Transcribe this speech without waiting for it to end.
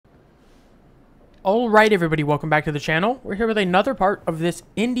Alright everybody, welcome back to the channel. We're here with another part of this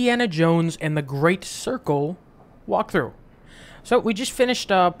Indiana Jones and the Great Circle walkthrough. So we just finished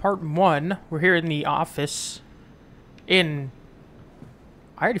part 1. We're here in the office I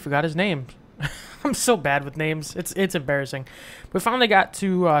already forgot his name. I'm so bad with names. It's embarrassing. We finally got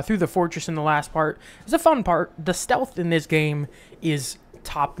to through the fortress in the last part. It's a fun part. The stealth in this game is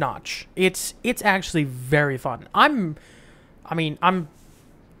top notch. It's actually very fun. I'm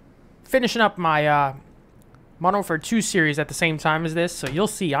finishing up my Modern Warfare 2 series at the same time as this, so you'll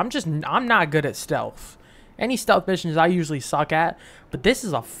see I'm not good at stealth. Any stealth missions I usually suck at, but this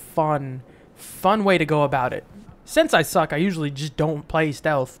is a fun way to go about it. Since I suck, I usually just don't play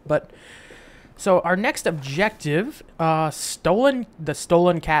stealth, but so our next objective, the stolen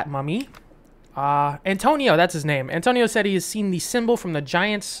cat mummy. Antonio, that's his name. Antonio said he has seen the symbol from the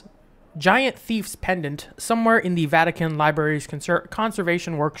giant thief's pendant somewhere in the Vatican Library's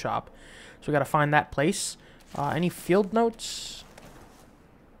conservation workshop. So we gotta find that place. Any field notes?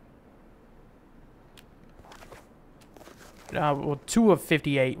 Well, 2 of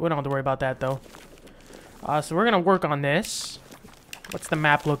 58. We don't have to worry about that though. So we're gonna work on this. What's the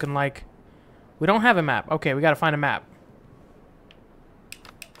map looking like? We don't have a map. Okay, we gotta find a map.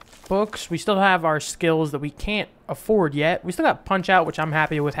 Books. We still have our skills that we can't afford yet. We still got Punch Out, which I'm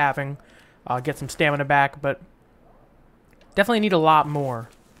happy with having. Get some stamina back, but definitely need a lot more.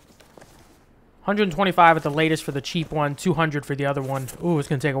 125 at the latest for the cheap one, 200 for the other one. Ooh, it's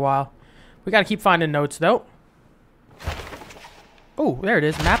gonna take a while. We gotta keep finding notes though. Oh, there it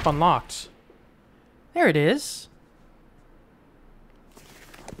is. Map unlocked. There it is.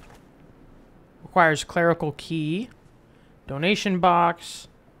 Requires clerical key. Donation box.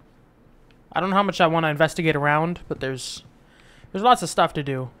 I don't know how much I want to investigate around, but there's lots of stuff to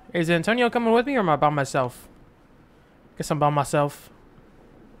do. Is Antonio coming with me, or am I by myself? Guess I'm by myself.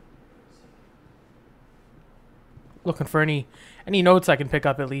 Looking for any notes I can pick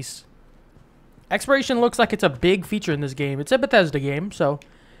up at least. Exploration looks like it's a big feature in this game. It's a Bethesda game, so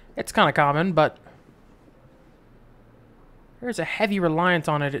it's kind of common, but there's a heavy reliance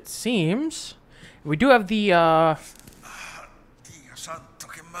on it, it seems. We do have the Dio santo,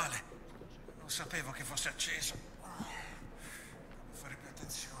 che male. Non sapevo che fosse acceso. Fare più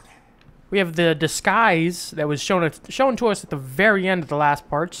attenzione. we have the disguise that was shown to us at the very end of the last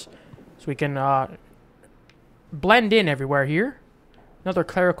parts, so we can blend in everywhere here. Another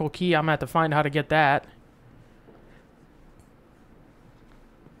clerical key. I'm gonna have to find how to get that.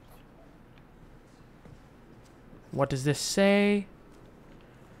 What does this say?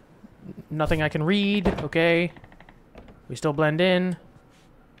 Nothing I can read. Okay. We still blend in.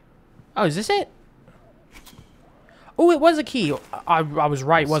 Oh, is this it? Oh, it was a key. I was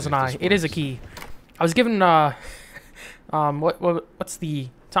right, wasn't I? It is a key. I was given what's the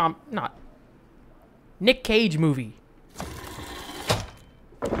not Nick Cage movie?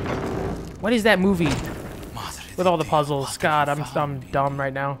 What is that movie with all the puzzles? God, I'm dumb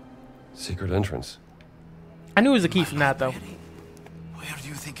right now. Secret entrance. I knew it was a key from that though. Where do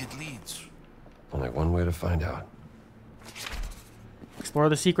you think it leads? Only one way to find out. Explore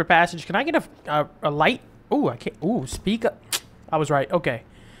the secret passage. Can I get a light? Ooh, I can't. Ooh, speak up. I was right. Okay.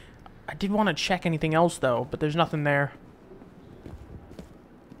 I did want to check anything else though, but there's nothing there.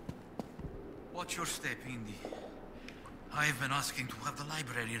 Watch your step, Indy. I've been asking to have the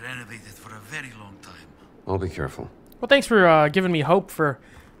library renovated for a very long time. I'll be careful. Well, thanks for giving me hope for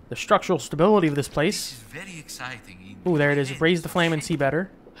the structural stability of this This place. is very exciting, Indy. Ooh, there it is. Raise the flame and see better.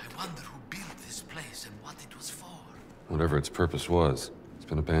 I wonder who built this place and what it was for. Whatever its purpose was, it's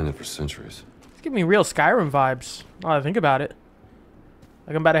been abandoned for centuries. It's giving me real Skyrim vibes. Now that I think about it.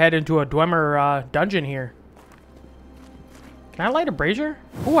 Like I'm about to head into a Dwemer dungeon here. Can I light a brazier?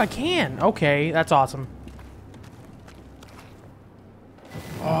 Oh, I can. Okay, that's awesome.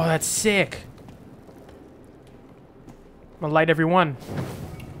 Oh, that's sick. I'm gonna light every one.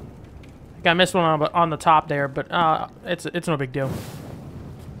 I think I missed one on the top there, but it's no big deal.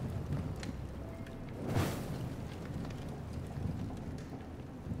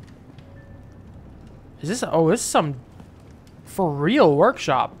 Is this? Oh, this is some for real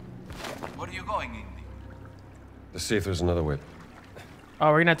workshop. Where are you going, Indy? Let's see if there's another way.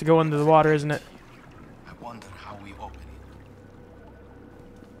 Oh, we're gonna have to go into the water, isn't it? I wonder how we open it.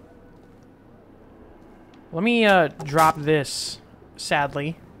 Let me drop this.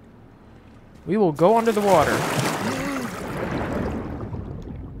 Sadly, we will go under the water.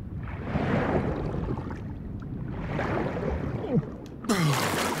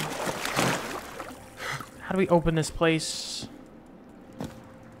 How do we open this place?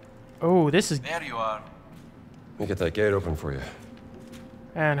 Oh, this is... There you are. Let me get that gate open for you.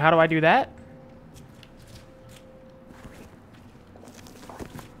 And how do I do that?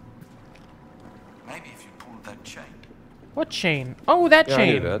 What chain? Oh, that Yeah, chain.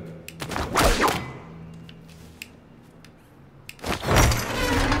 I knew that.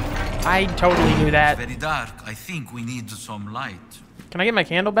 I totally knew that. Very dark. I think we need some light. Can I get my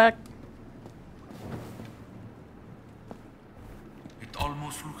candle back? It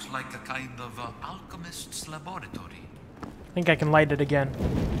almost looks like a kind of alchemist's laboratory. I think I can light it again.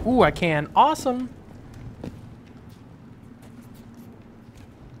 Ooh, I can. Awesome.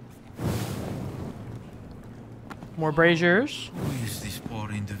 More braziers. Who is this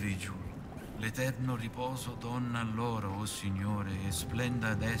poor individual? L'eterno riposo donna loro, o Signore, e splenda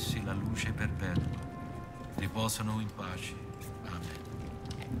ad essi la luce perpetua. Riposano in pace.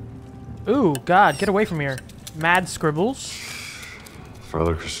 Amen. Ooh, God, get away from here. Mad scribbles.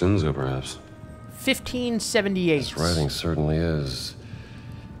 Father Crescenzo, perhaps. 1578. This writing certainly is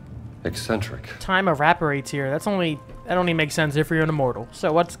eccentric. Time evaporates here. That only makes sense if you're an immortal.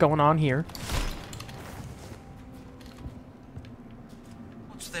 So what's going on here?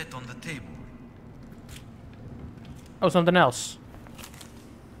 What's that on the table? Oh, something else.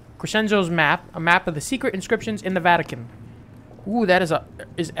 Crescenzo's map. A map of the secret inscriptions in the Vatican. Ooh, that is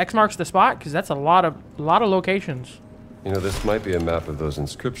is X marks the spot? Because that's a lot of locations. You know, this might be a map of those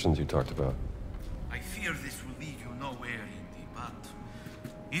inscriptions you talked about. I fear this will lead you nowhere, Indy, but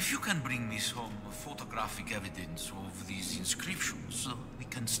if you can bring me some photographic evidence of these inscriptions, we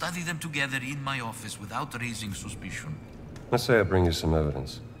can study them together in my office without raising suspicion. Let's say I bring you some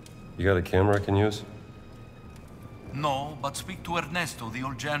evidence. You got a camera I can use? No, but speak to Ernesto, the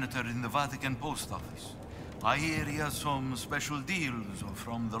old janitor in the Vatican post office. I hear he has some special deals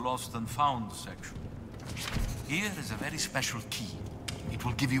from the lost and found section. Here is a very special key. It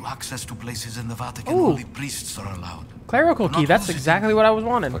will give you access to places in the Vatican Ooh. only priests are allowed. Clerical Do key. not That's lose it exactly in- what I was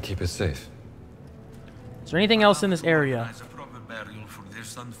wanting. I'll keep it safe. Is there anything else in this area? Organize a proper burial for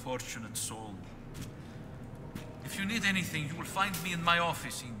this unfortunate soul. If you need anything, you will find me in my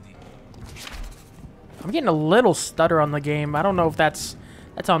office, Indy. I'm getting a little stutter on the game. I don't know if that's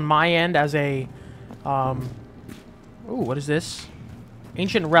on my end as a ooh, what is this?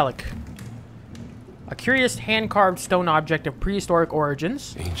 Ancient relic. A curious hand-carved stone object of prehistoric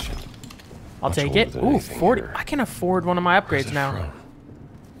origins. Ancient. I'll Much take older it. than Ooh, anything 40. here. I can afford one of my Where's upgrades it now.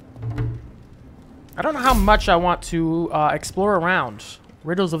 from? I don't know how much I want to explore around.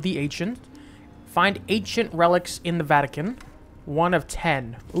 Riddles of the Ancient. Find ancient relics in the Vatican. 1 of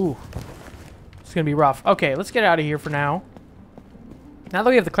 10. Ooh. It's going to be rough. Okay, let's get out of here for now. Now that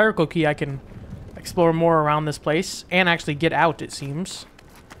we have the clerical key, I can explore more around this place. And actually get out, it seems,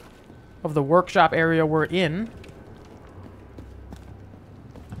 of the workshop area we're in.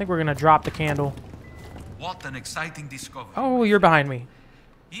 I think we're going to drop the candle. What an exciting discovery. Oh, you're behind me.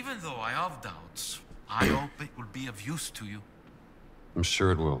 Even though I have doubts, I hope it will be of use to you. I'm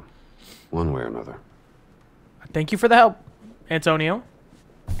sure it will. One way or another. Thank you for the help, Antonio.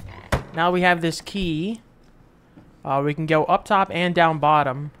 Now we have this key. We can go up top and down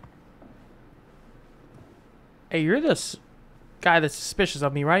bottom. Hey, you're this guy that's suspicious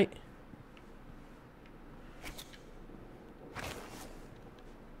of me, right?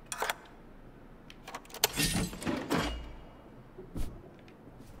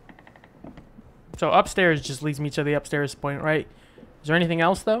 So upstairs just leads me to the upstairs point, right? Is there anything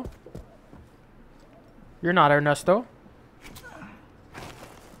else, though? You're not Ernesto.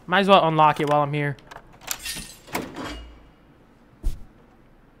 Might as well unlock it while I'm here.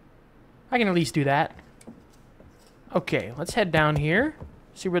 I can at least do that. Okay, let's head down here.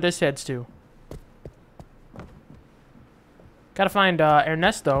 See where this heads to. Gotta find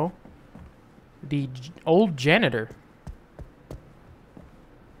Ernesto, the old janitor.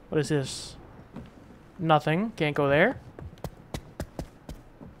 What is this? Nothing. Can't go there.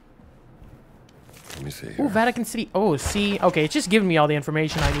 Let me see Ooh, here. Vatican City. Oh, see. Okay, it's just giving me all the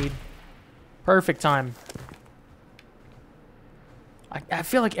information I need. Perfect time. I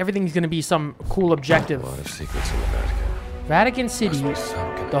feel like everything's going to be some cool objective. A lot of secrets in the Vatican. Vatican City, Must be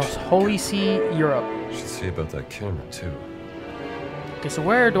some the connection. Holy See, Europe. Should see about that camera too. Okay, so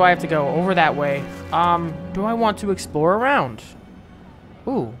where do I have to go? Over that way. Do I want to explore around?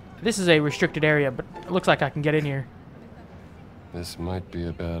 Ooh, this is a restricted area, but it looks like I can get in here. This might be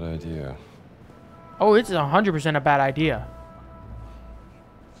a bad idea. Oh, it's 100% a bad idea.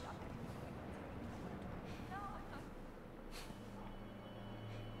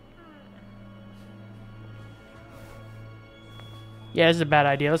 Yeah, this is a bad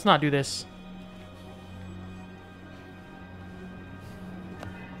idea. Let's not do this.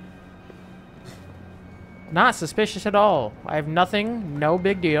 Not suspicious at all. I have nothing. No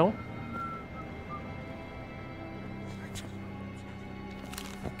big deal.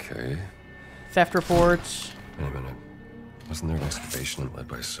 Okay. Theft reports. Wait a minute. Wasn't there an excavation led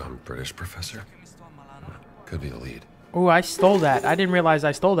by some British professor? Could be the lead. Oh, I stole that. I didn't realize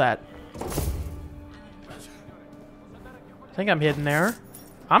I stole that. I think I'm hidden there.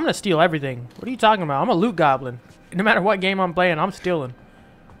 I'm gonna steal everything. What are you talking about? I'm a loot goblin. No matter what game I'm playing, I'm stealing.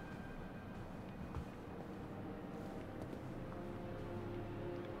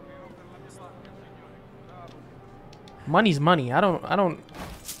 Money's money. I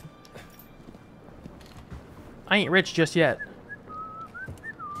ain't rich just yet.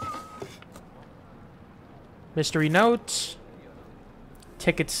 Mystery note.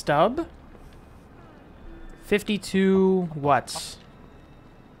 Ticket stub. 52 what?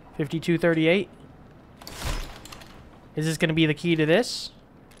 5238. Is this going to be the key to this?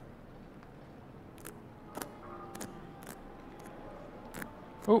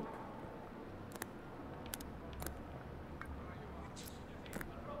 Oh.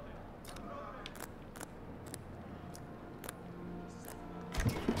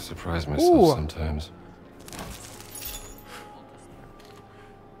 I surprise myself sometimes.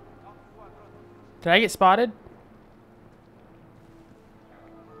 Did I get spotted?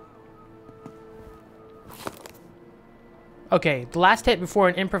 Okay, the last hit before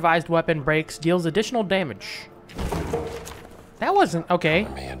an improvised weapon breaks deals additional damage. That wasn't... okay.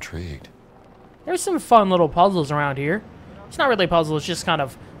 I'm intrigued. There's some fun little puzzles around here. It's not really a puzzle, it's just kind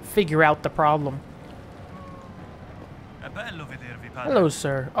of figure out the problem. Hello,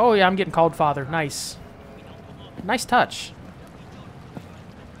 sir. Oh, yeah, I'm getting called father. Nice. Nice touch.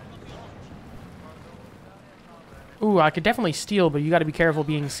 Ooh, I could definitely steal, but you gotta be careful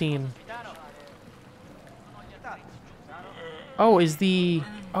being seen. Oh, is the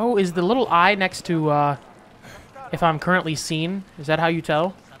little eye next to, if I'm currently seen? Is that how you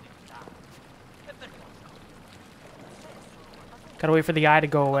tell? Gotta wait for the eye to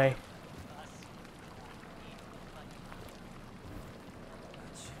go away.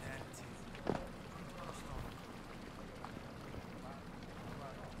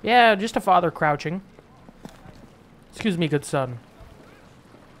 Yeah, just a father crouching. Excuse me, good son.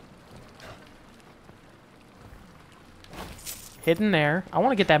 Hidden there. I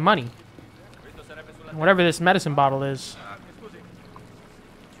want to get that money. Whatever this medicine bottle is.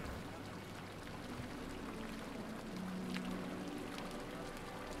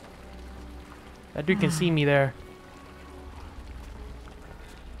 That dude can see me there.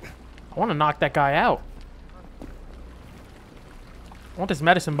 I want to knock that guy out. I want this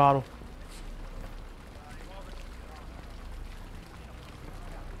medicine bottle.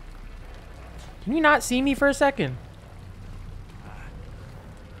 Can you not see me for a second?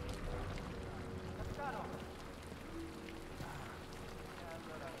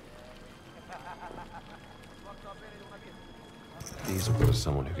 These will go to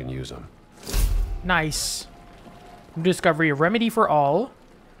someone who can use them. Nice. Discovery, a remedy for all.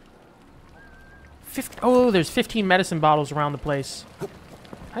 Oh, there's 15 medicine bottles around the place.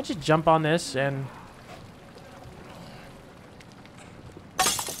 I just jump on this and...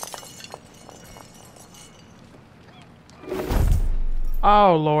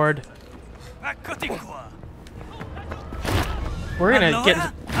 oh, Lord. We're gonna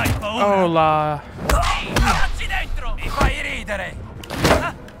get... oh, la...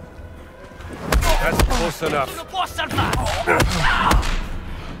 That's close enough.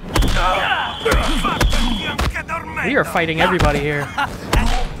 We are fighting everybody here.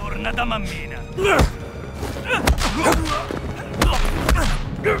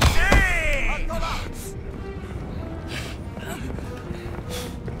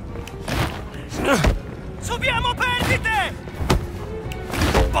 Subiamo perdite!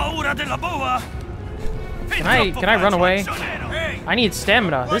 Paura della boa! Can I run away? I need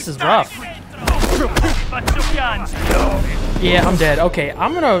stamina. This is rough. Yeah, I'm dead. Okay,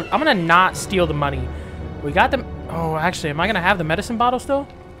 I'm gonna not steal the money. We got the... oh, actually, am I gonna have the medicine bottle still?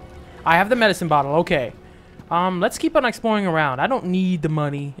 I have the medicine bottle. Okay. Let's keep on exploring around. I don't need the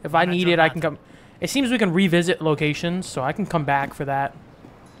money. If I need it, I can come... it seems we can revisit locations, so I can come back for that.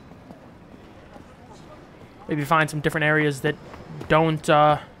 Maybe find some different areas that don't,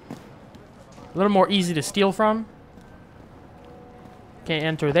 a little more easy to steal from. Can't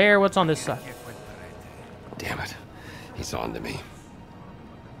enter there. What's on this side? Damn it. He's on to me.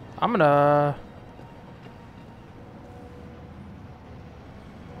 I'm gonna...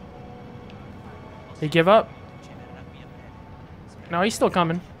 he give up? No, he's still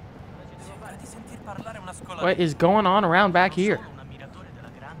coming. What is going on around back here?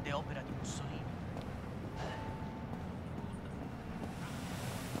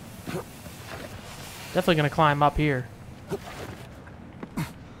 Definitely gonna climb up here.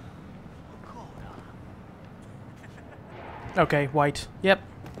 Okay, white. Yep.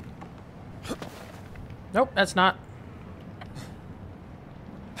 Nope, that's not.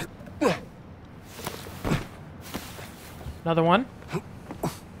 Another one.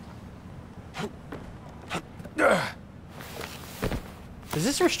 Is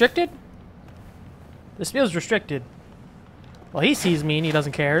this restricted? This feels restricted. Well, he sees me and he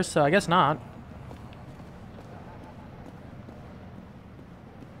doesn't care, so I guess not.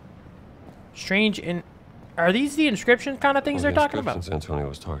 Strange in... Are these the inscription kind of things they're talking about? Inscriptions Antonio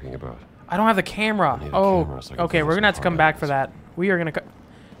was talking about. I don't have the camera. I need a Oh, camera so I can okay, find we're some gonna have to come back for that. We are gonna...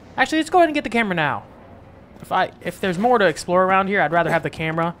 Actually, let's go ahead and get the camera now. If there's more to explore around here, I'd rather have the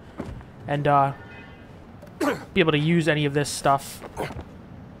camera and be able to use any of this stuff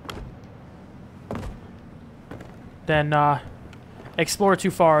than explore too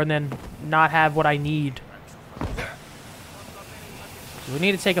far and then not have what I need. We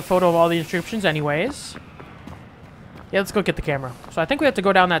need to take a photo of all the inscriptions anyways. Yeah, let's go get the camera. So I think we have to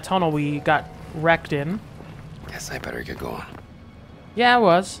go down that tunnel we got wrecked in. Guess I better get going. Yeah, it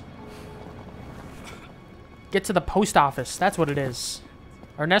was. Get to the post office. That's what it is.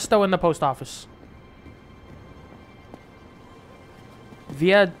 Ernesto in the post office.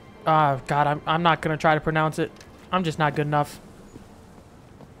 Via... God, I'm not going to try to pronounce it. I'm just not good enough.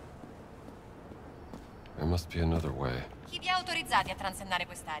 There must be another way. Chi vi ha autorizzati a transennare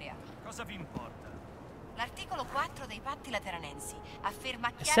quest'area? Cosa vi importa? L'articolo 4 dei patti lateranensi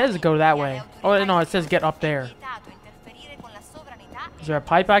afferma It says go that way. Oh, no, it says get up there. Is there a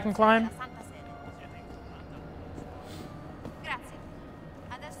pipe I can climb?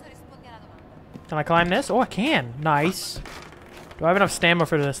 Can I climb this? Oh, I can. Nice. Do I have enough stamina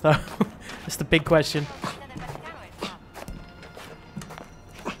for this, though? That's the big question.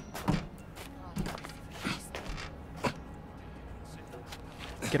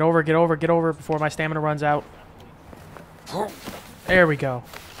 Get over, get over, get over before my stamina runs out. There we go.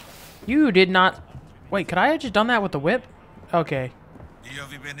 You did not... Wait, could I have just done that with the whip? Okay. Dio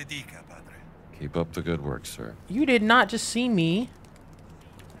vi benedica, padre. Keep up the good work, sir. You did not just see me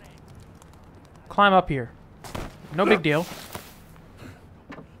climb up here. No big deal.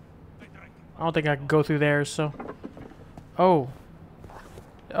 I don't think I can go through there, so... Oh.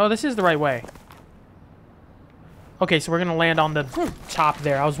 Oh, this is the right way. Okay, so we're gonna land on the top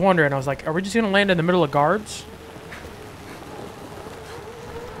there. I was wondering, I was like, are we just gonna land in the middle of guards?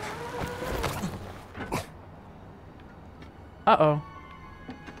 Uh-oh.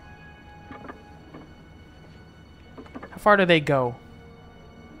 How far do they go?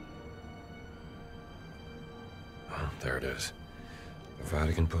 Oh, there it is. The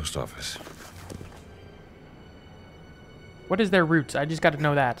Vatican post office. What is their routes? I just gotta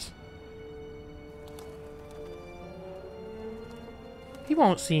know that. He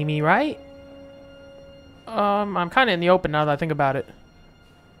won't see me, right? I'm kind of in the open now that I think about it.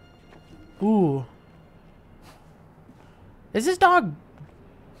 Ooh. Is this dog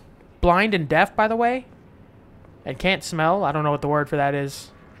blind and deaf, by the way? And can't smell? I don't know what the word for that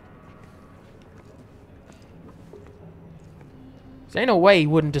is. There ain't no way he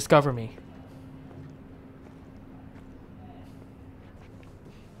wouldn't discover me.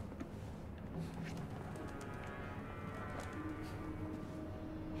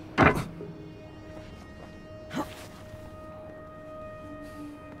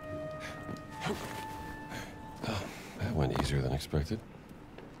 That went easier than expected.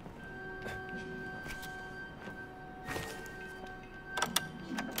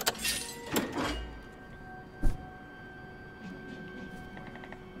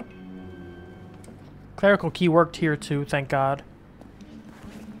 Clerical key worked here too, thank God.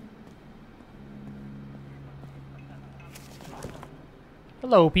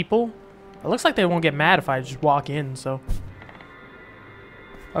 Hello, people. It looks like they won't get mad if I just walk in, so...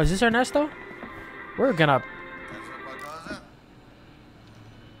 Oh, is this Ernesto? We're gonna...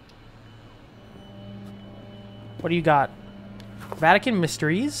 What do you got? Vatican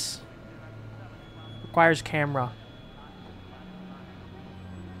Mysteries? Requires camera.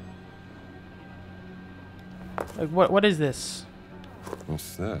 Like, what is this?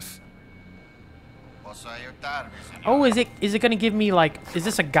 What's this? Oh, is it gonna give me, like, is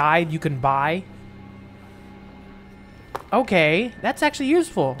this a guide you can buy? Okay, that's actually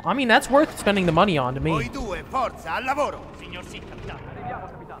useful. I mean, that's worth spending the money on to me.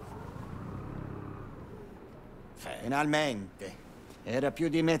 Finalmente. Era più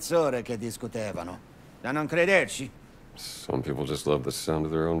di mezz'ora che discutevano. Da non crederci? Some people just love the sound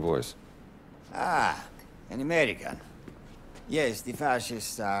of their own voice. Ah, an American. Yes, the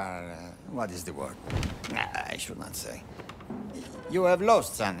fascists are... what is the word? I should not say. You have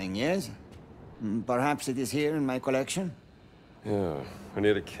lost something, yes? Perhaps it is here in my collection? Yeah, I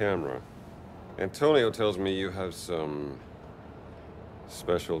need a camera. Antonio tells me you have some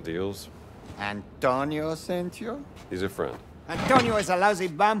special deals. Antonio sent you? He's a friend. Antonio is a lousy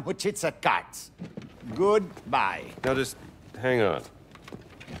bum who cheats at cards. Goodbye. Now just hang on.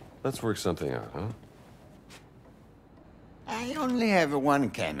 Let's work something out, huh? I only have one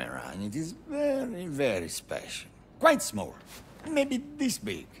camera, and it is very, very special. Quite small. Maybe this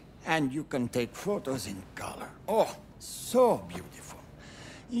big. And you can take photos in color. Oh, so beautiful.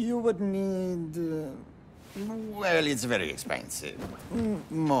 You would need... well, it's very expensive.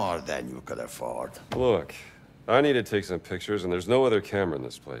 More than you could afford. Look, I need to take some pictures, and there's no other camera in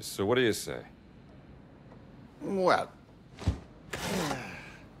this place. So what do you say? Well...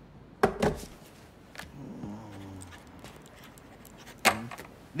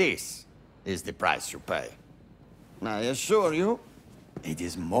 this is the price you pay. I assure you, it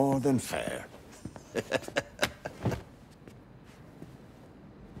is more than fair.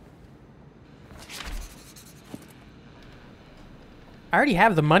 I already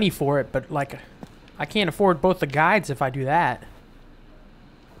have the money for it, but like, I can't afford both the guides if I do that.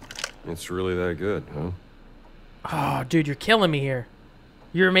 It's really that good, huh? Oh, dude, you're killing me here.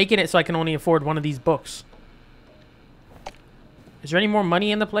 You're making it so I can only afford one of these books. Is there any more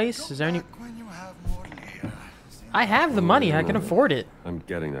money in the place? Is there any... I have the money. I can afford it. I'm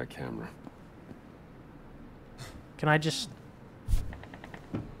getting that camera. Can I just...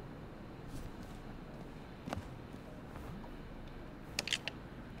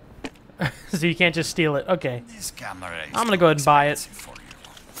 So you can't just steal it. Okay. This camera is I'm gonna go ahead and buy it.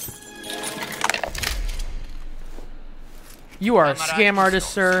 You are a scam artist,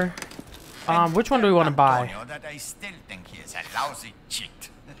 sir. Which one do we want to buy? I still think he is a lousy cheat.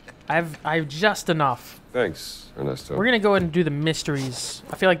 I've just enough. Thanks, Ernesto. We're gonna go ahead and do the mysteries.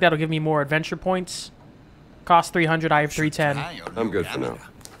 I feel like that'll give me more adventure points. Cost 300. I have 310. I'm good for now.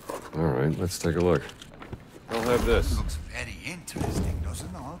 All right, let's take a look. I'll have this. Looks very interesting, does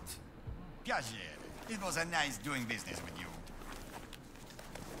it not? Piacere. It was a nice doing business with you.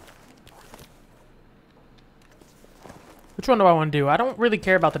 Which one do I want to do? I don't really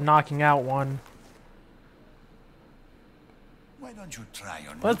care about the knocking out one. Why don't you try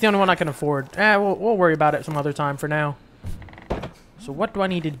on? Well, that's the only one I can afford. We'll worry about it some other time for now. So what do I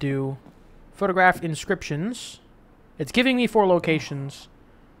need to do? Photograph inscriptions. It's giving me 4 locations.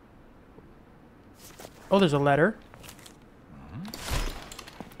 Oh, there's a letter.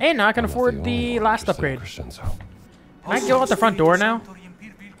 And now I can afford the last upgrade. Can I go out the front door now?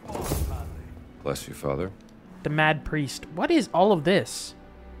 Bless you, Father. The Mad Priest. What is all of this?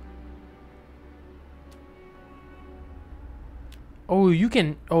 Oh, you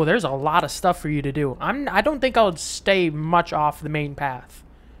can... Oh, there's a lot of stuff for you to do. I don't think I'll stay much off the main path.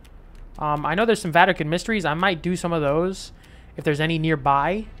 I know there's some Vatican mysteries. I might do some of those if there's any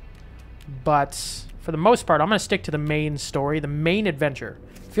nearby. But for the most part, I'm going to stick to the main story, the main adventure.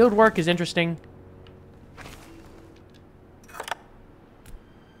 Field work is interesting.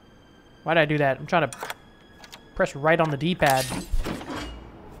 Why did I do that? I'm trying to press right on the D-pad.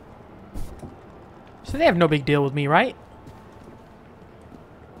 So they have no big deal with me, right?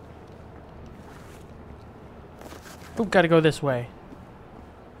 Oop, gotta go this way.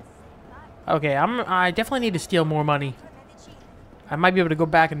 Okay, I definitely need to steal more money. I might be able to go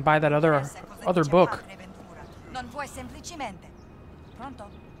back and buy that other book.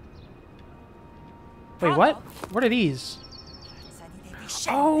 Wait, what? What are these?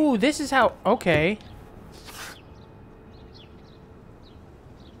 Oh, this is how... Okay.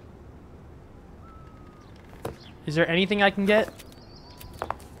 Is there anything I can get?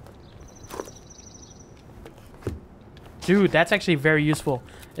 Dude, that's actually very useful.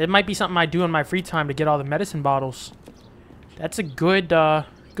 It might be something I do in my free time to get all the medicine bottles. That's a good,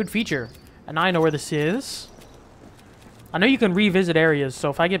 good feature. And now I know where this is. I know you can revisit areas,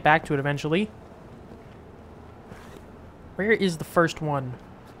 so if I get back to it eventually... Where is the first one?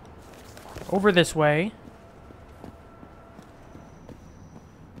 Over this way.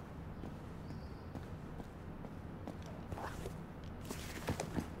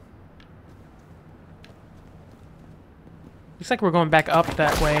 Looks like we're going back up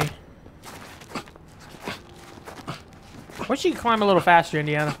that way. Wish you could climb a little faster,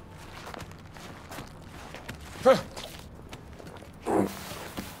 Indiana.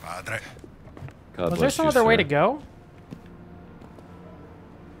 Padre. God Was there some other way to go?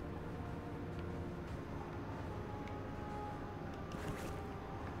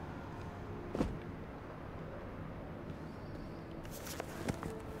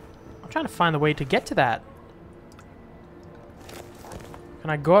 I'm trying to find the way to get to that. Can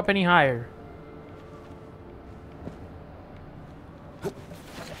I go up any higher?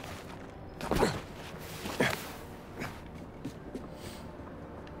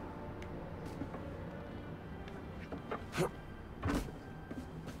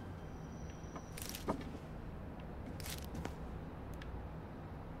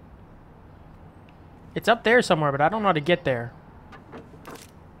 It's up there somewhere, but I don't know how to get there.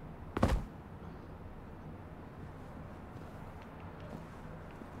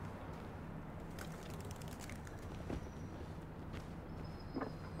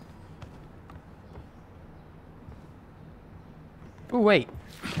 Ooh, wait.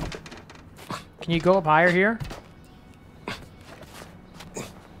 Can you go up higher here?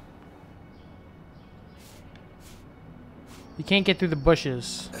 You can't get through the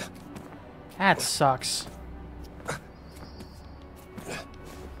bushes. That sucks.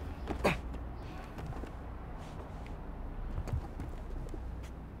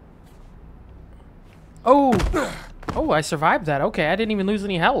 Oh! Oh, I survived that. Okay, I didn't even lose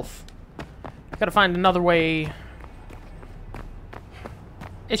any health. Gotta find another way.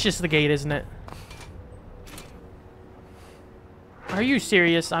 It's just the gate, isn't it? Are you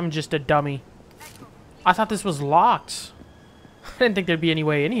serious? I'm just a dummy. I thought this was locked. I didn't think there'd be any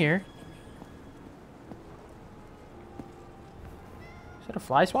way in here. Is that a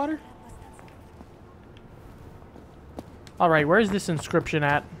fly swatter? Alright, where's this inscription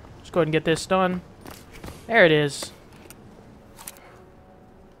at? Let's go ahead and get this done. There it is.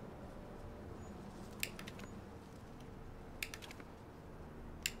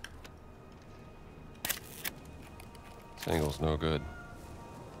 This angle's no good.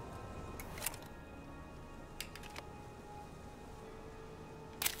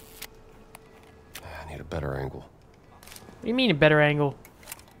 I need a better angle. What do you mean a better angle?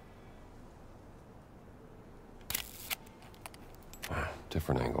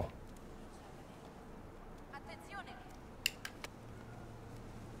 Different angle.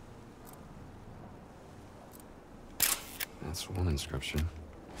 That's one inscription.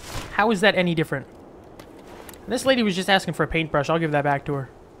 How is that any different? This lady was just asking for a paintbrush. I'll give that back to her.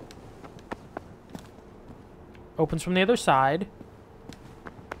 Opens from the other side.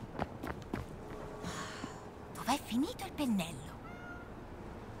 Dov'è finito il pennello?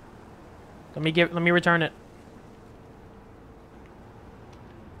 Let me return it.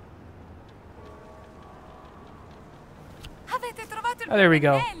 Avete trovato il Oh, there we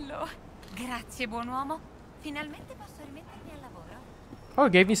go. pennello. Grazie, buon uomo. Finalmente posso rimettermi al lavoro. Oh,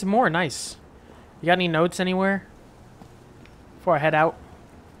 it gave me some more. Nice. You got any notes anywhere? Before I head out?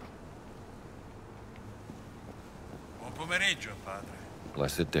 Buon pomeriggio, padre.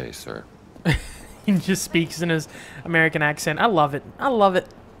 Blessed day, sir. He just speaks in his American accent. I love it. I love it.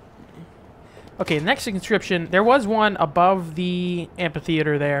 Okay, next inscription. There was one above the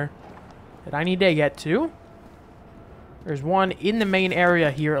amphitheater there that I need to get to. There's one in the main area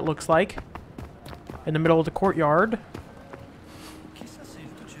here, it looks like. In the middle of the courtyard.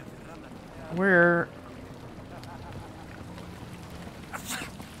 Where...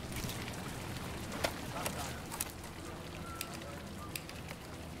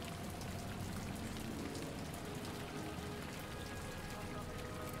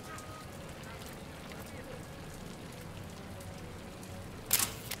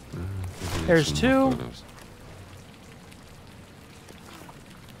 There's two.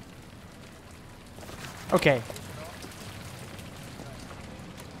 Okay.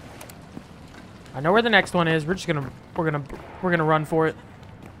 I know where the next one is. We're gonna run for it.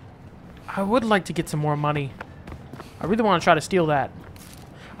 I would like to get some more money. I really want to try to steal that.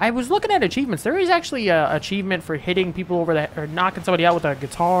 I was looking at achievements. There is actually an achievement for hitting people over the or knocking somebody out with a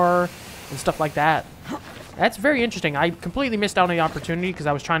guitar and stuff like that. That's very interesting. I completely missed out on the opportunity because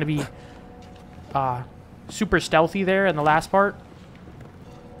I was trying to be super stealthy there in the last part.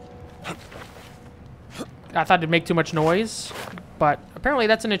 I thought it'd make too much noise, but apparently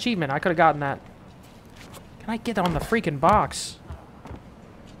that's an achievement. I could have gotten that. Can I get on the freaking box?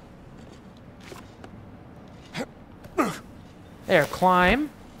 There, climb.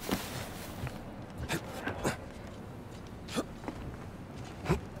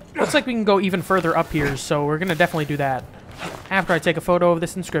 Looks like we can go even further up here, so we're gonna definitely do that after I take a photo of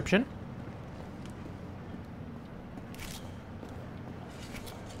this inscription.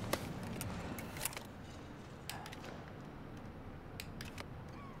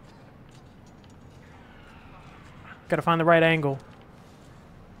 Gotta find the right angle.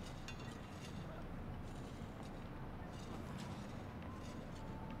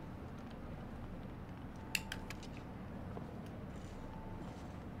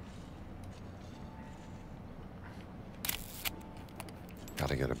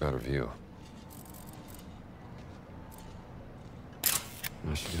 Gotta get a better view.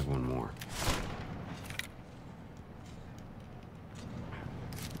 I should get one more.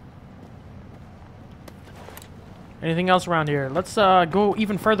 Anything else around here? Let's go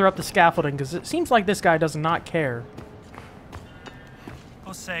even further up the scaffolding, because it seems like this guy does not care.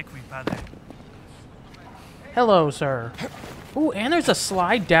 Ossequi, padre. Hello, sir. Ooh, and there's a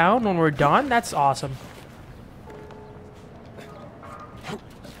slide down when we're done? That's awesome.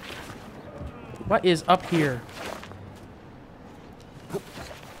 What is up here?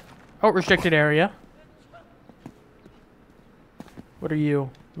 Oh, restricted area. What are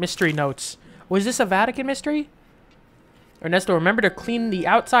you? Mystery notes. Was this a Vatican mystery? Ernesto, remember to clean the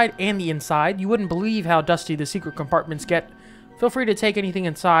outside and the inside. You wouldn't believe how dusty the secret compartments get. Feel free to take anything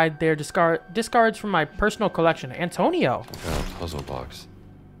inside. They're discards from my personal collection. Antonio. I got a puzzle box.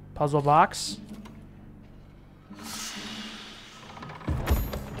 Puzzle box.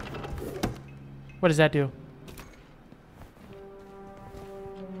 What does that do?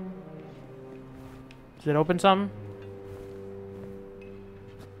 Does it open something?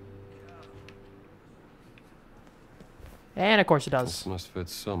 And of course it does. This must fit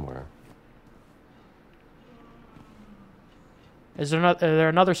somewhere. Is there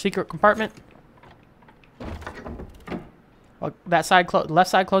another secret compartment? Well, that side, left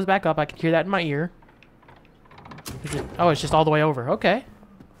side closed back up. I can hear that in my ear. Oh, it's just all the way over. Okay.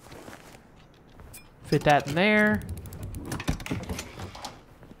 Fit that in there.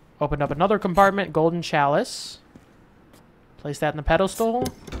 Opened up another compartment. Golden chalice. Place that in the pedestal.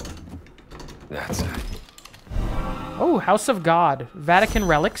 That's it. Oh, House of God. Vatican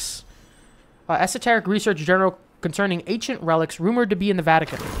relics. Esoteric research journal concerning ancient relics rumored to be in the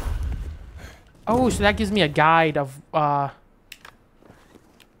Vatican. Oh, so that gives me a guide of the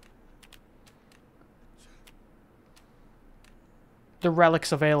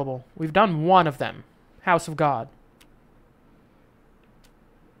relics available. We've done one of them. House of God.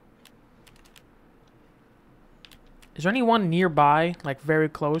 Is there anyone nearby, like very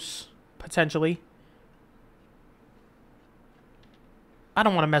close, potentially? I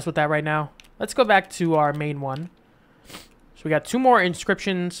don't want to mess with that right now. Let's go back to our main one. So we got 2 more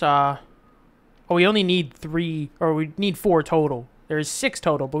inscriptions. Oh, we only need 3, or we need 4 total. There's 6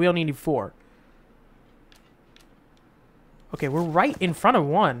 total, but we only need 4. Okay, we're right in front of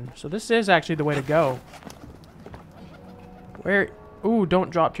one. So this is actually the way to go. Where? Ooh,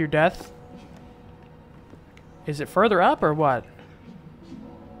 don't drop to your death. Is it further up or what?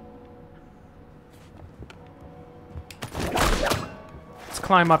 Let's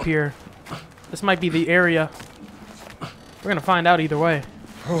climb up here. This might be the area. We're gonna find out either way.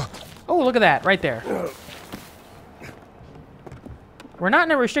 Oh, look at that, right there. We're not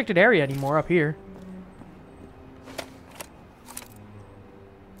in a restricted area anymore up here.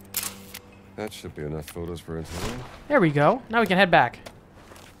 That should be enough photos for Antonio. There we go. Now we can head back.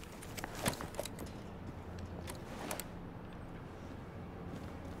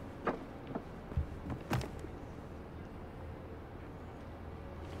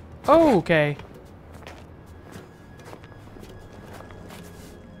 Oh, okay.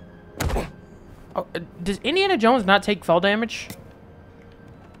 Oh, does Indiana Jones not take fall damage?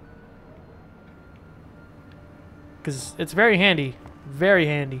 Because it's very handy. Very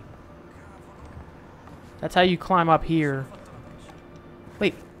handy. That's how you climb up here.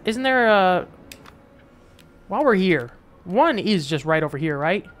 Wait, isn't there a... While we're here, one is just right over here,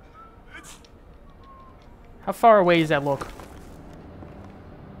 right? How far away does that look?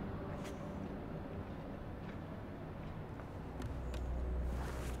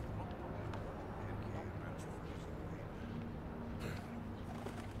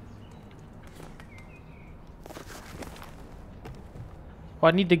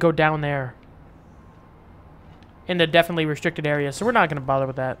 Well, I need to go down there. In the definitely restricted area, so we're not going to bother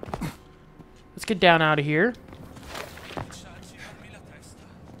with that. Let's get down out of here.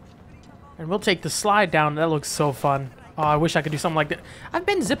 And we'll take the slide down. That looks so fun. Oh, I wish I could do something like that. I've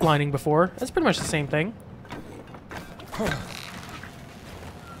been ziplining before. That's pretty much the same thing.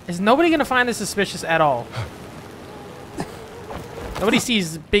 Is nobody going to find this suspicious at all? Nobody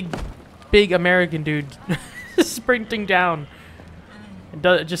sees big American dude sprinting down.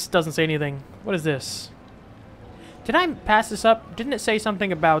 It just doesn't say anything. What is this? Did I pass this up? Didn't it say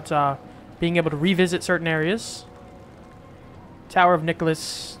something about being able to revisit certain areas? Tower of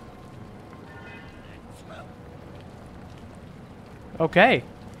Nicholas. Okay.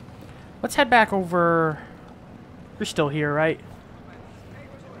 Let's head back over. You're still here, right?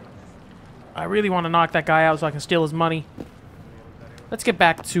 I really want to knock that guy out so I can steal his money. Let's get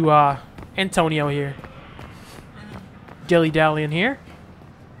back to Antonio here. Dilly-dallying here.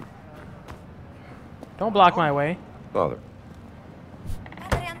 Don't block my way. Father.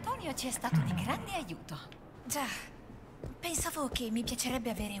 Padre Antonio ci è stato di grande aiuto. Già, pensavo che mi piacerebbe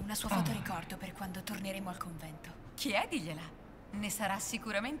avere una sua fotoricordo per quando torneremo al convento. Chiedigliela, ne sarà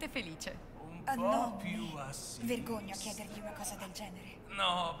sicuramente felice. Un po' più a sinistra. Vergogno a chiedergli una cosa del genere.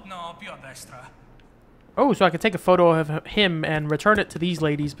 No, no, più a destra. Oh, so I could take a photo of him and return it to these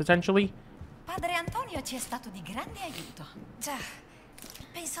ladies, potentially. Padre Antonio ci è stato di grande aiuto. Già,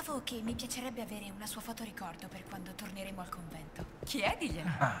 pensavo che mi piacerebbe avere una sua fotoricordo per quando torneremo al convento.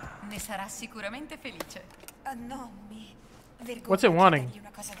 Chiedigliela. Ne sarà sicuramente felice. No, mi vergogno What's it wanting? di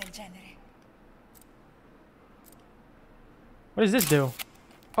una cosa del genere. What does this do?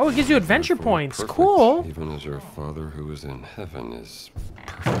 Oh, it gives you adventure points. Perfect, Cool. Even as our Father who is in heaven is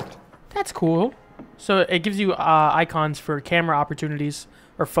perfect. That's cool. So it gives you icons for camera opportunities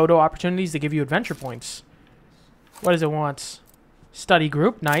or photo opportunities that give you adventure points. What does it want? Study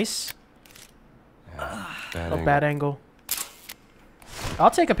group. Nice. Yeah, Bad angle.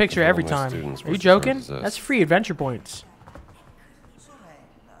 I'll take a picture All every my time. students Are you were joking? possessed. That's free adventure points.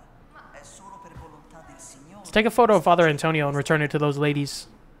 Let's take a photo of Father Antonio and return it to those ladies.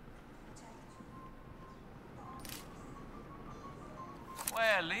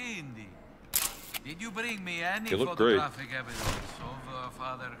 Well, Indy, did you bring me any You look great. photographic evidence of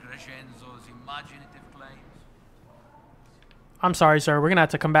Father Crescenzo's imaginative claims? I'm sorry, sir. We're going to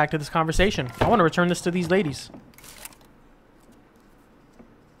have to come back to this conversation. I want to return this to these ladies.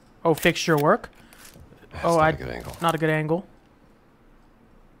 Oh, fixture work? That's Oh, not a good angle. Not a good angle.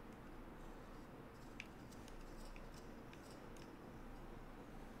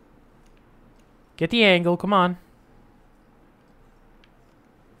 Get the angle. Come on.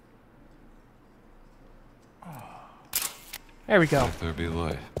 There we go. Let there be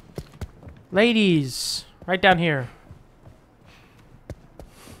light. Ladies. Right down here.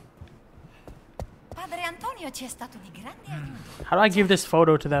 Padre Antonio ci è stato di grande aiuto. How do I give this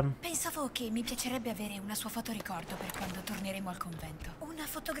photo to them? Pensavo che mi piacerebbe avere una sua fotoricordo per quando torneremo al convento. Una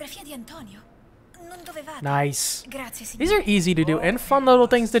fotografia di Antonio? Non dovevate. Nice. Grazie, signore. These are easy to do and fun little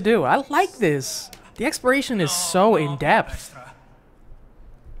things to do. I like this. The exploration is so in-depth.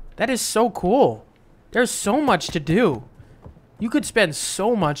 That is so cool. There's so much to do. You could spend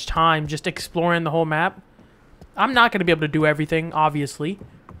so much time just exploring the whole map. I'm not going to be able to do everything, obviously.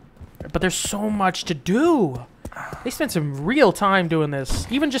 But there's so much to do. They spent some real time doing this.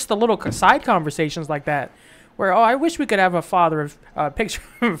 Even just the little side conversations like that. Where, oh, I wish we could have a picture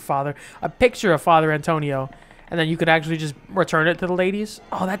of Father Antonio. And then you could actually just return it to the ladies.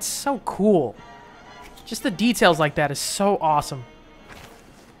 Oh, that's so cool. Just the details like that is so awesome.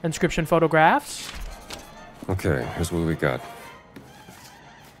 Inscription photographs. Okay, here's what we got.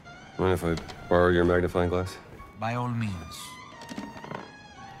 Mind if I borrow your magnifying glass? By all means.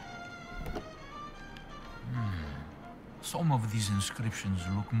 Some of these inscriptions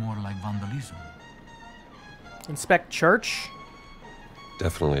look more like vandalism. Inspect church.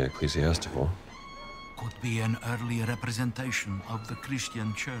 Definitely ecclesiastical. Could be an early representation of the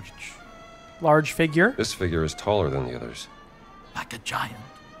Christian church. Large figure. This figure is taller than the others. Like a giant.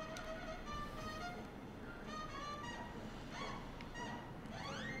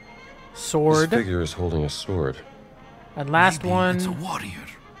 Sword. This figure is holding a sword. And last Maybe one. It's a warrior.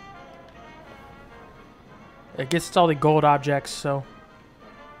 It gets all the gold objects, so.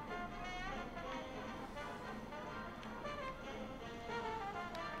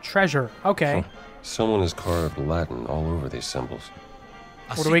 Treasure. Okay. Someone has carved Latin all over these symbols.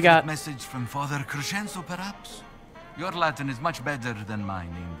 A What do we secret got? message from Father Crescenzo, perhaps? Your Latin is much better than mine,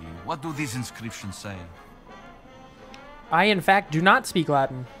 Indy. What do these inscriptions say? I, in fact, do not speak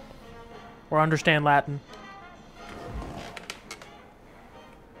Latin. Or understand Latin.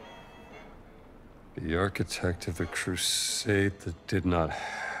 The architect of the crusade that did not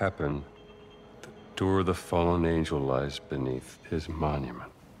happen. The door of the fallen angel lies beneath his monument.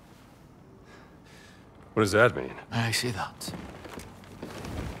 What does that mean? I see that.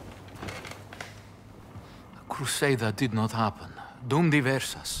 The crusade that did not happen. Dum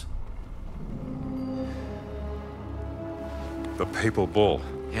diversas. The papal bull.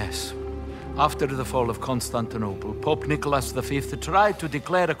 Yes. After the fall of Constantinople, Pope Nicholas V tried to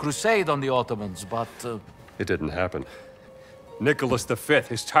declare a crusade on the Ottomans, but... It didn't happen. Nicholas V,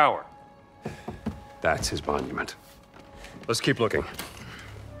 his tower. That's his monument. Let's keep looking.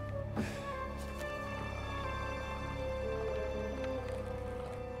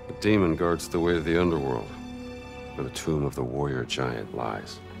 The demon guards the way to the underworld, where the tomb of the warrior giant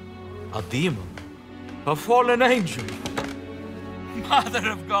lies. A demon? A fallen angel?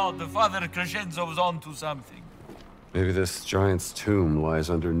 Mother of God, the Father Crescenzo was on to something. Maybe this giant's tomb lies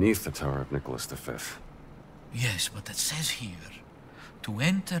underneath the Tower of Nicholas V. Yes, but it says here, to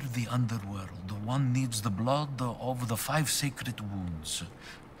enter the underworld, one needs the blood of the 5 sacred wounds.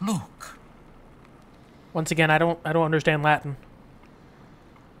 Look. Once again, I don't understand Latin.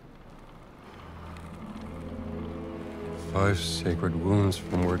 5 sacred wounds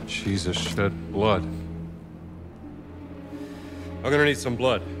from where Jesus shed blood. I'm gonna need some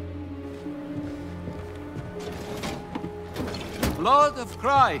blood. Blood of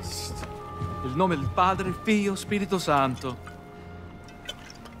Christ. Nel nome del Padre, Figlio, Spirito Santo.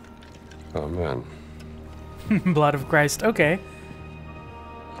 Oh, man. Blood of Christ. Okay.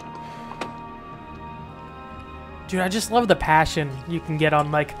 Dude, I just love the passion you can get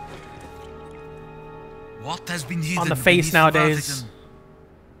on, like, What has been hidden on the face beneath nowadays. The Vatican?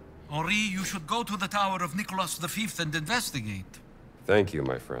 Henri, you should go to the Tower of Nicholas V and investigate. Thank you,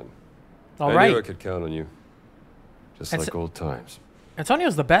 my friend. All I right. knew I could count on you. Just That's- like old times.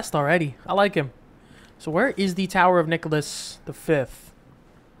 Antonio's the best already. I like him. So where is the Tower of Nicholas V? Un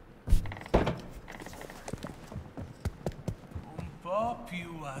po'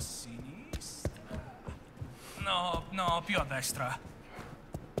 più a sinistra. No, no, più a destra.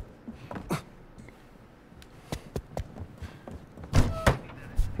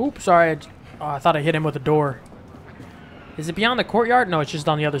 Oops, sorry. I thought I hit him with a door. Is it beyond the courtyard? No, it's just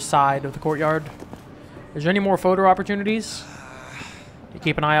on the other side of the courtyard. Is there any more photo opportunities? You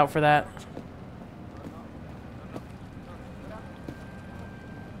keep an eye out for that.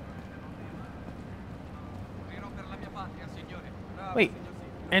 Wait,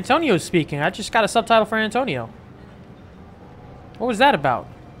 Antonio's speaking. I just got a subtitle for Antonio. What was that about?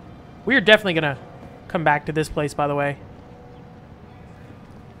 We are definitely gonna come back to this place, by the way.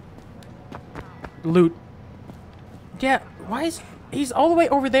 Loot. Yeah, why is... He's all the way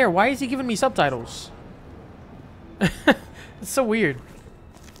over there. Why is he giving me subtitles? It's so weird.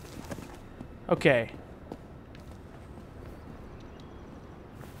 Okay.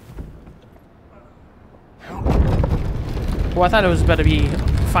 Well, I thought it was better be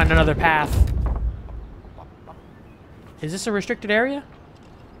find another path. Is this a restricted area?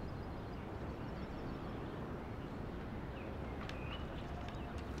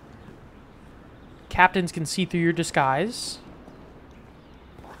 Captains can see through your disguise.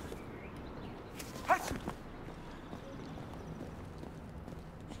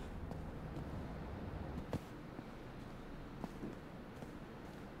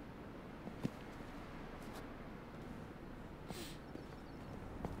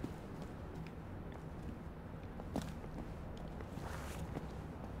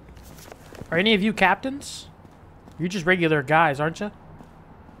 Are any of you captains? You're just regular guys, aren't you?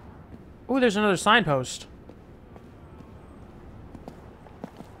 Oh, there's another signpost.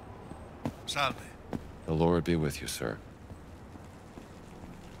 Salve. The Lord be with you, sir.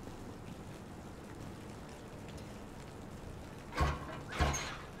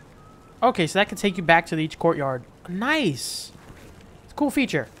 Okay, so that can take you back to each courtyard. Nice. It's a cool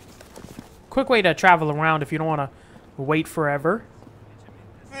feature. Quick way to travel around if you don't want to wait forever.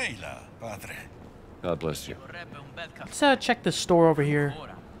 Ehi là, padre. God bless you. Let's check the store over here.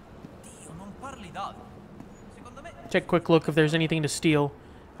 Check quick look if there's anything to steal.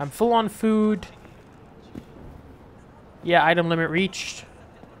 I'm full on food. Yeah, item limit reached.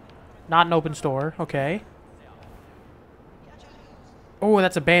 Not an open store. Okay. Oh,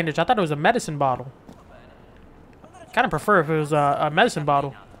 that's a bandage. I thought it was a medicine bottle. Kind of prefer if it was a medicine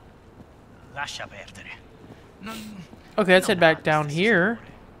bottle. Okay, let's head back down here.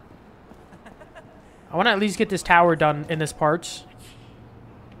 I want to at least get this tower done in this part.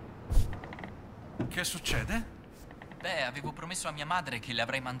 Che succede? Beh, avevo promesso a mia madre che le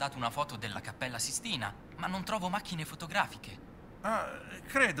avrei mandato una foto della Cappella Sistina, ma non trovo macchine fotografiche. Ah,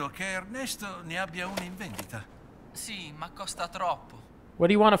 credo che Ernesto ne abbia una in vendita. Sì, ma costa troppo. What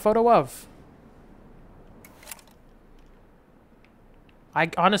do you want a photo of? I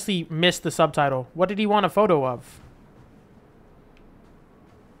honestly missed the subtitle. What did he want a photo of?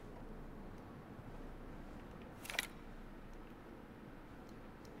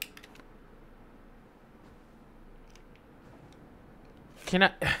 Can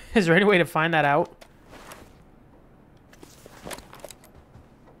I... Is there any way to find that out?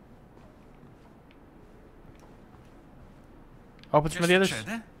 Open some of the others.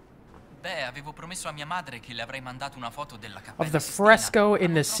 Beh, avevo promesso a mia madre che le avrei mandato una foto della Cappella Of the Sistina, fresco ma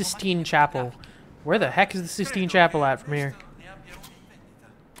in non the trovo Sistine macchine Chapel. fotografiche. Where the heck is the Sistine Chapel at from here?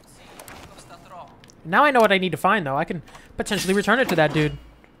 Sì, costa troppo. Now I know what I need to find, though. I can potentially return it to that dude.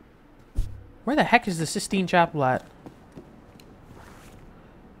 Where the heck is the Sistine Chapel at?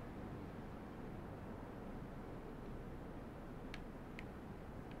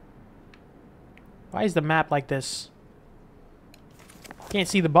 Why is the map like this? Can't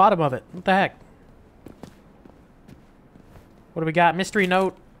see the bottom of it. What the heck? What do we got? Mystery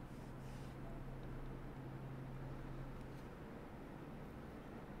note.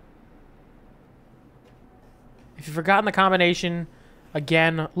 If you've forgotten the combination,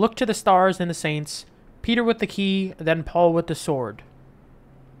 again, look to the stars and the saints. Peter with the key, then Paul with the sword.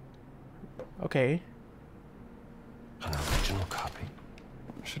 Okay. An original copy.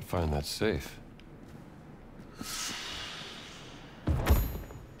 I should find that safe.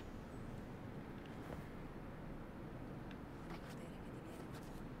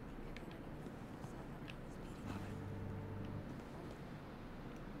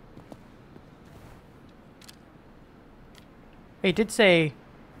 Hey, it did say...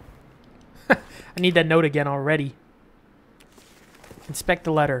 I need that note again already. Inspect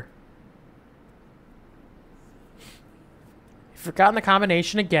the letter. You've forgotten the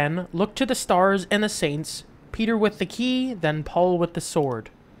combination again. Look to the stars and the saints. Peter with the key, then Paul with the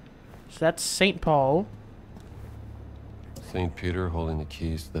sword. So that's St. Paul. St. Peter holding the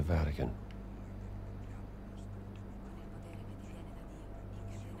keys to the Vatican.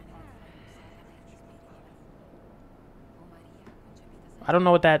 I don't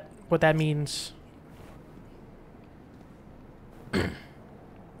know what that means.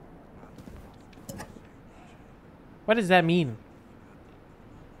 What does that mean?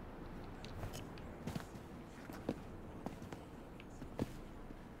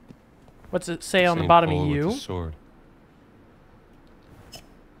 What's it say on the bottom of you? With the sword.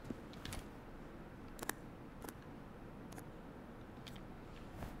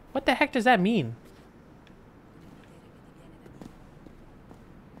 What the heck does that mean?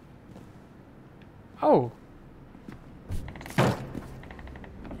 Oh.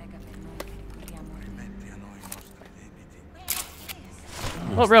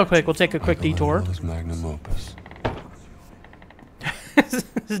 Well, real quick, we'll take a quick detour. Magnum opus.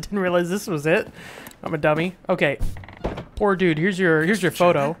 Didn't realize this was it. I'm a dummy. Okay. Poor dude, here's your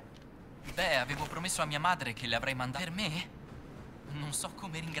photo. Beh, avevo promesso a mia madre che le avrei mandato per me. Non so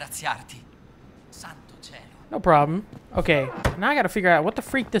come ringraziarti. Santo cielo. No problem. Okay, now I gotta figure out what the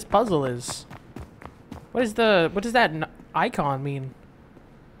freak this puzzle is. What does that icon mean?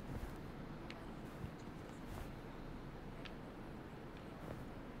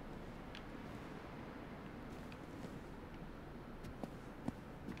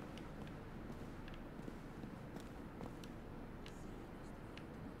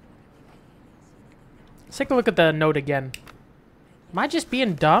 Let's take a look at the note again. Am I just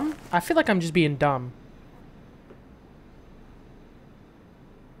being dumb? I feel like I'm just being dumb.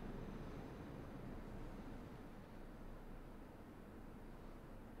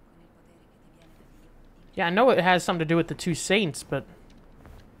 Yeah, I know it has something to do with the two saints, but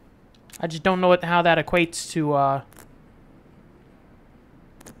I just don't know how that equates to,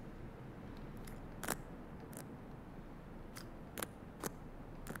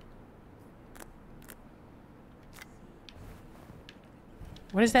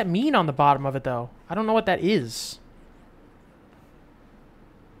 What does that mean on the bottom of it, though? I don't know what that is.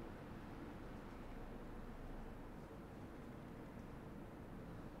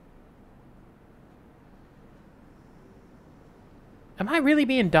 Am I really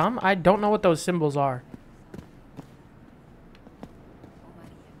being dumb? I don't know what those symbols are.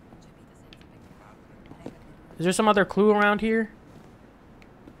 Is there some other clue around here?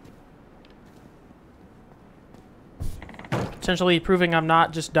 Potentially proving I'm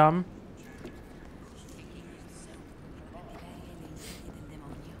not just dumb.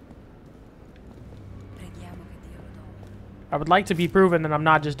 I would like to be proven that I'm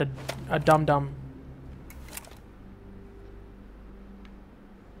not just a dum-dum.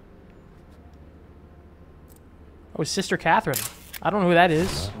 Oh, Sister Catherine. I don't know who that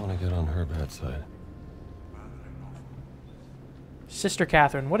is. I want to get on her bad side. Sister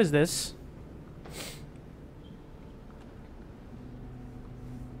Catherine. What is this?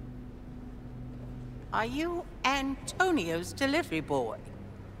 Are you Antonio's delivery boy?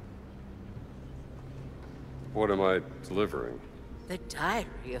 What am I delivering? The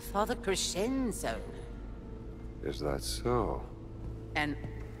diary of Father Crescenzo. Is that so? An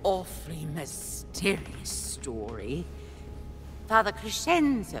awfully mysterious story. Father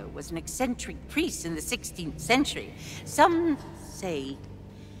Crescenzo was an eccentric priest in the 16th century. Some say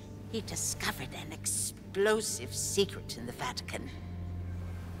he discovered an explosive secret in the Vatican.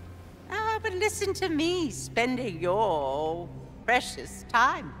 Ah, but listen to me spending your precious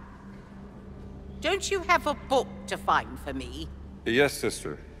time. Don't you have a book to find for me? Yes,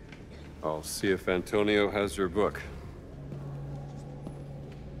 sister. I'll see if Antonio has your book.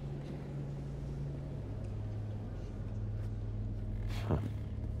 Huh.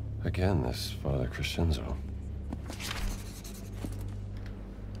 Again, this Father Crescenzo.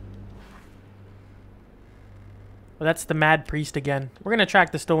 Well, that's the mad priest again. We're gonna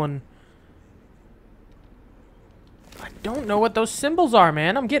track the stolen... I don't know what those symbols are,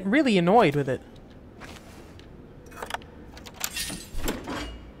 man. I'm getting really annoyed with it.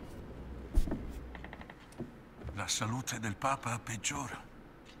 salute del Papa peggiora.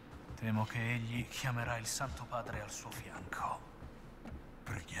 Temo che egli chiamerà il Santo Padre al suo fianco.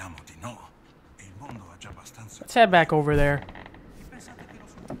 Preghiamo di no. Il mondo ha già abbastanza. Let's head back over there.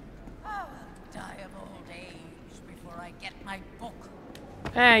 Die of old age before I get my book.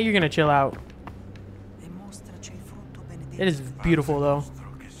 Eh, you're gonna chill out. It is beautiful though.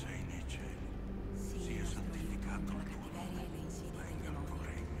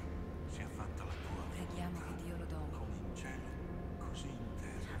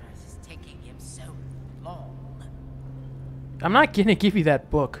 I'm not gonna give you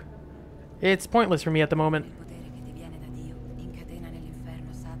that book. It's pointless for me at the moment.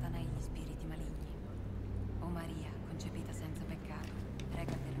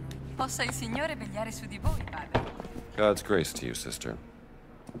 Possa il Signore vegliare su di voi, padre. God's grace to you, sister.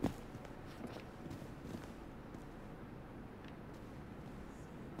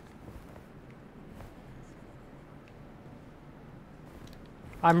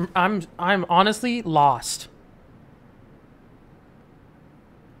 I'm honestly lost.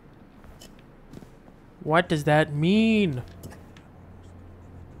 What does that mean?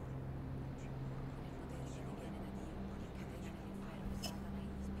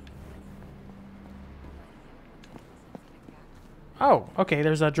 Oh, okay,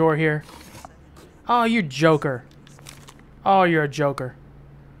 there's a drawer here. Oh, you joker. Oh, you're a joker.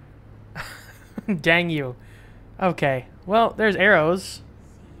 Dang you. Okay, well, there's arrows.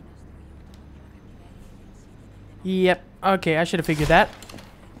 Yep, okay, I should have figured that.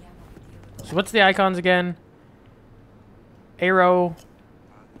 So what's the icons again? Arrow.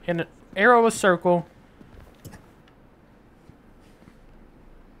 And an arrow, a circle.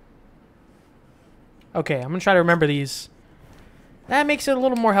 Okay, I'm gonna try to remember these. That makes it a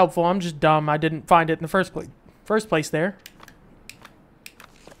little more helpful. I'm just dumb. I didn't find it in the first place there.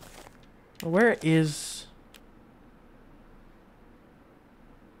 Where is...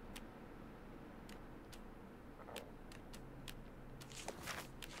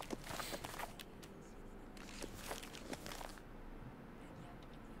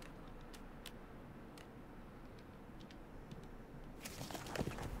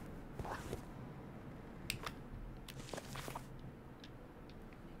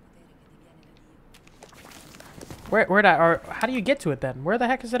 how do you get to it then? Where the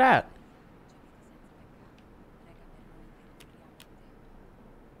heck is it at?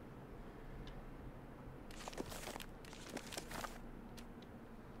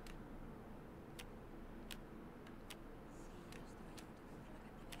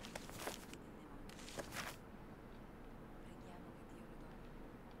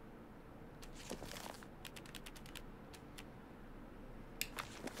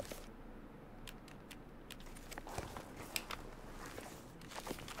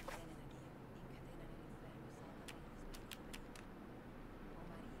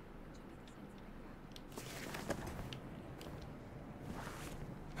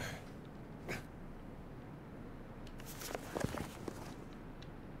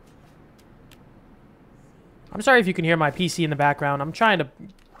 I'm sorry if you can hear my PC in the background. I'm trying to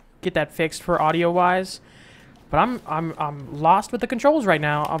get that fixed for audio-wise, but I'm lost with the controls right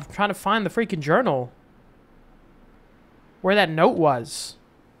now. I'm trying to find the freaking journal. Where that note was.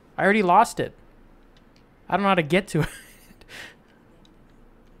 I already lost it. I don't know how to get to it.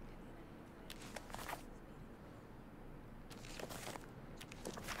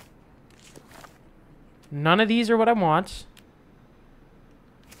 None of these are what I want.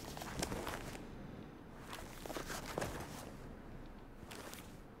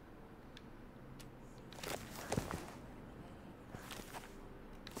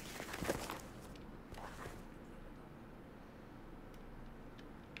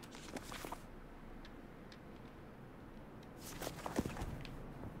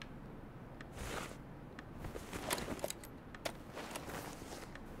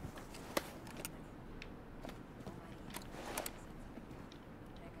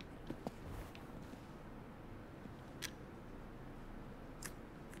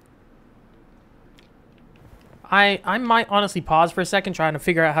 I might honestly pause for a second trying to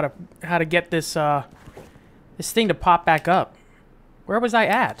figure out how to get this this thing to pop back up. Where was I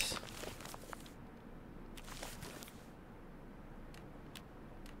at?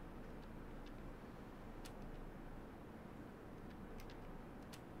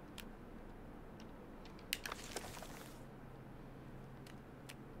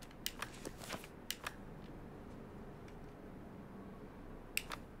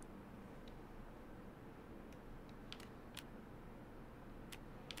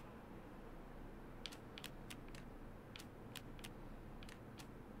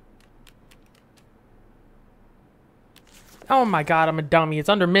 Oh my god, I'm a dummy. It's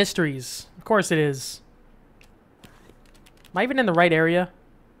under mysteries. Of course it is. Am I even in the right area?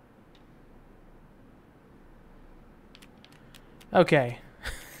 Okay.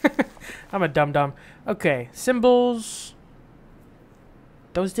 I'm a dum-dum. Okay, symbols.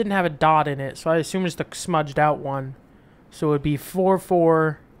 Those didn't have a dot in it, so I assume it's the smudged out one. So it would be 4,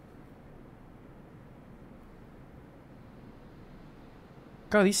 4.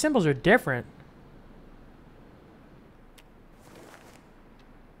 God, these symbols are different.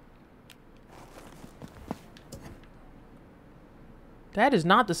 That is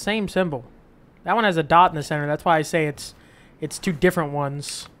not the same symbol. That one has a dot in the center. That's why I say it's two different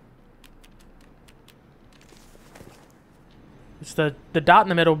ones. It's the dot in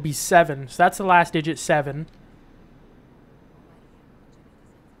the middle would be 7. So that's the last digit, 7.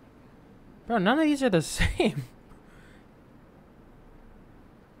 Bro, none of these are the same.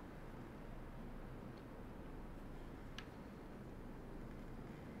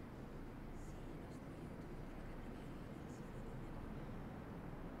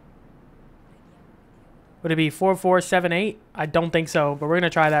 Would it be 4, 4, 7, 8? I don't think so, but we're going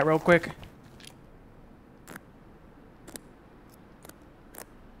to try that real quick.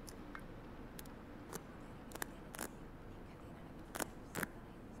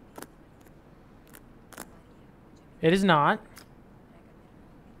 It is not.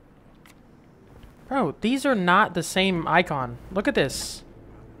 Bro, these are not the same icon. Look at this.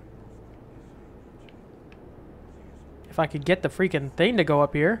 If I could get the freaking thing to go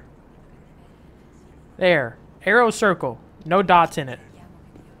up here. There. Arrow circle. No dots in it.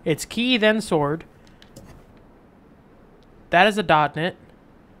 It's key, then sword. That is a dot in it.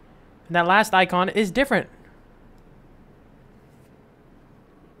 And that last icon is different.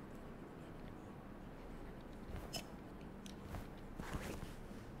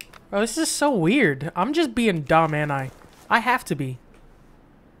 Bro, this is so weird. I'm just being dumb, ain't I? I have to be.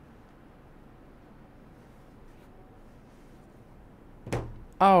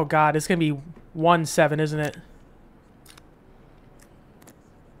 Oh god, it's gonna be 1, 7, isn't it?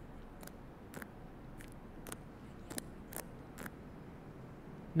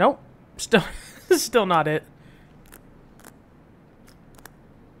 Nope. Still not it.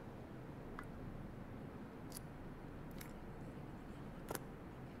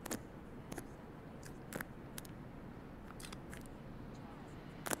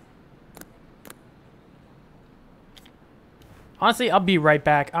 Honestly, I'll be right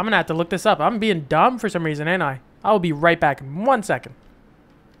back. I'm gonna have to look this up. I'm being dumb for some reason, ain't I? I'll be right back in 1 second.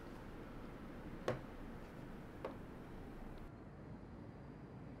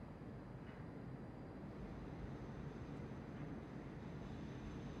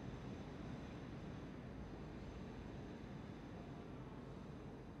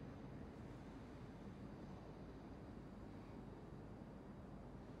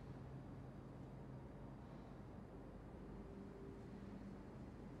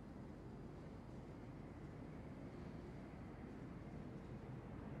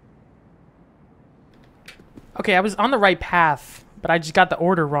 Okay, I was on the right path, but I just got the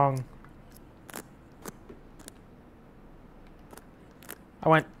order wrong. I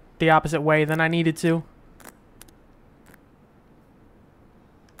went the opposite way than I needed to.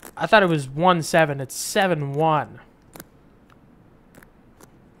 I thought it was 1, 7. It's 7, 1.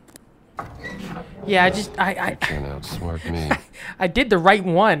 Yeah, I can't outsmart me. I did the right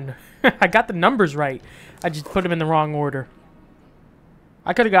one. I got the numbers right. I just put them in the wrong order.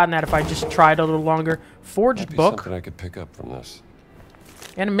 I could have gotten that if I just tried a little longer. Forged book. Something I could pick up from this.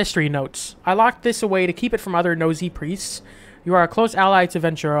 And mystery notes. I locked this away to keep it from other nosy priests. You are a close ally to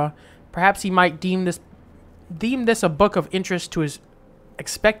Ventura. Perhaps he might deem this a book of interest to his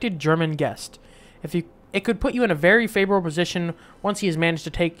expected German guest. It could put you in a very favorable position once he has managed to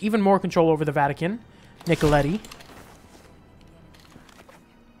take even more control over the Vatican. Nicoletti.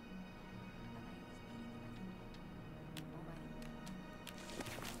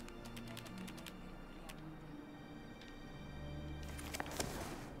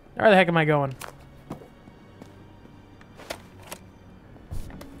 Where the heck am I going?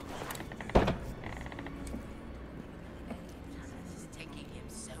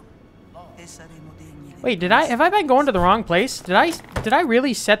 Wait, have I been going to the wrong place? Did I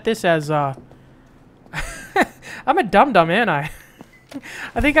really set this as I'm a dum-dum, ain't I?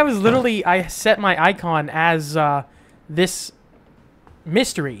 I think I set my icon as this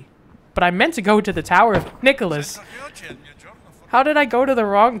mystery. But I meant to go to the Tower of Nicholas. How did I go to the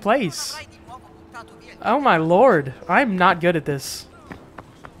wrong place? Oh my lord. I'm not good at this.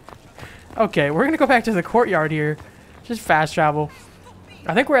 Okay, we're gonna go back to the courtyard here. Just fast travel.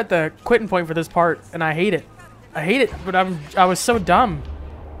 I think we're at the quitting point for this part, and I hate it. I hate it, but I was so dumb.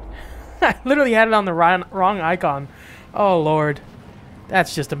 I literally had it on the wrong icon. Oh, Lord.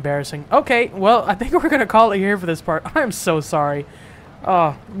 That's just embarrassing. Okay, well, I think we're going to call it here for this part. I'm so sorry.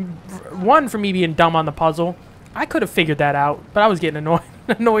 One, for me being dumb on the puzzle. I could have figured that out, but I was getting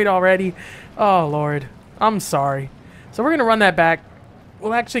annoyed already. Oh, Lord. I'm sorry. So we're going to run that back.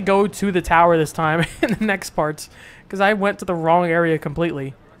 We'll actually go to the tower this time in the next parts, because I went to the wrong area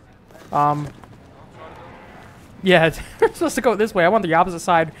completely. Yeah, we're supposed to go this way. I went the opposite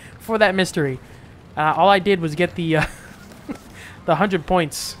side for that mystery. All I did was get the the 100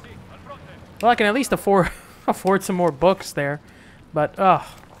 points. Well, I can at least afford some more books there. But,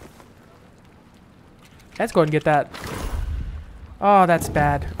 let's go ahead and get that. Oh, that's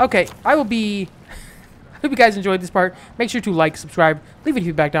bad. Okay, I hope you guys enjoyed this part. Make sure to like, subscribe, leave a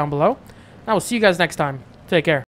feedback down below. I will see you guys next time. Take care.